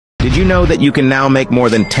Did you know that you can now make more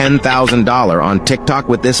than $10,000 on TikTok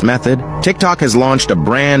with this method? TikTok has launched a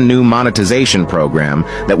brand new monetization program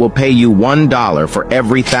that will pay you $1 for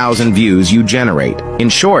every 1,000 views you generate. In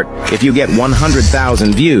short, if you get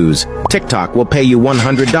 100,000 views, TikTok will pay you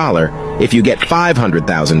 $100. If you get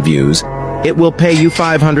 500,000 views, it will pay you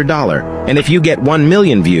 $500. And if you get 1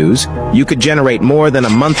 million views, you could generate more than a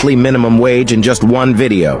monthly minimum wage in just one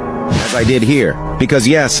video, as I did here. Because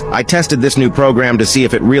yes, I tested this new program to see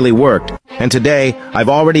if it really worked, and today, I've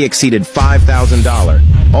already exceeded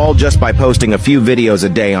 $5,000, all just by posting a few videos a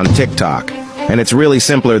day on TikTok. And it's really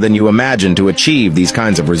simpler than you imagine to achieve these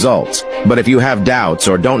kinds of results. But if you have doubts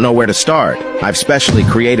or don't know where to start, I've specially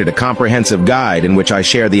created a comprehensive guide in which I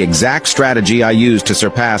share the exact strategy I used to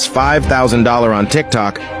surpass $5,000 on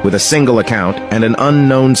TikTok with a single account and an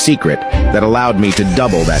unknown secret that allowed me to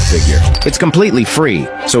double that figure. It's completely free,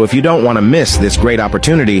 so if you don't want to miss this great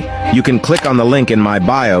opportunity, you can click on the link in my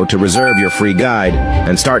bio to reserve your free guide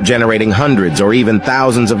and start generating hundreds or even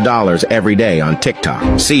thousands of dollars every day on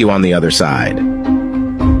TikTok. See you on the other side.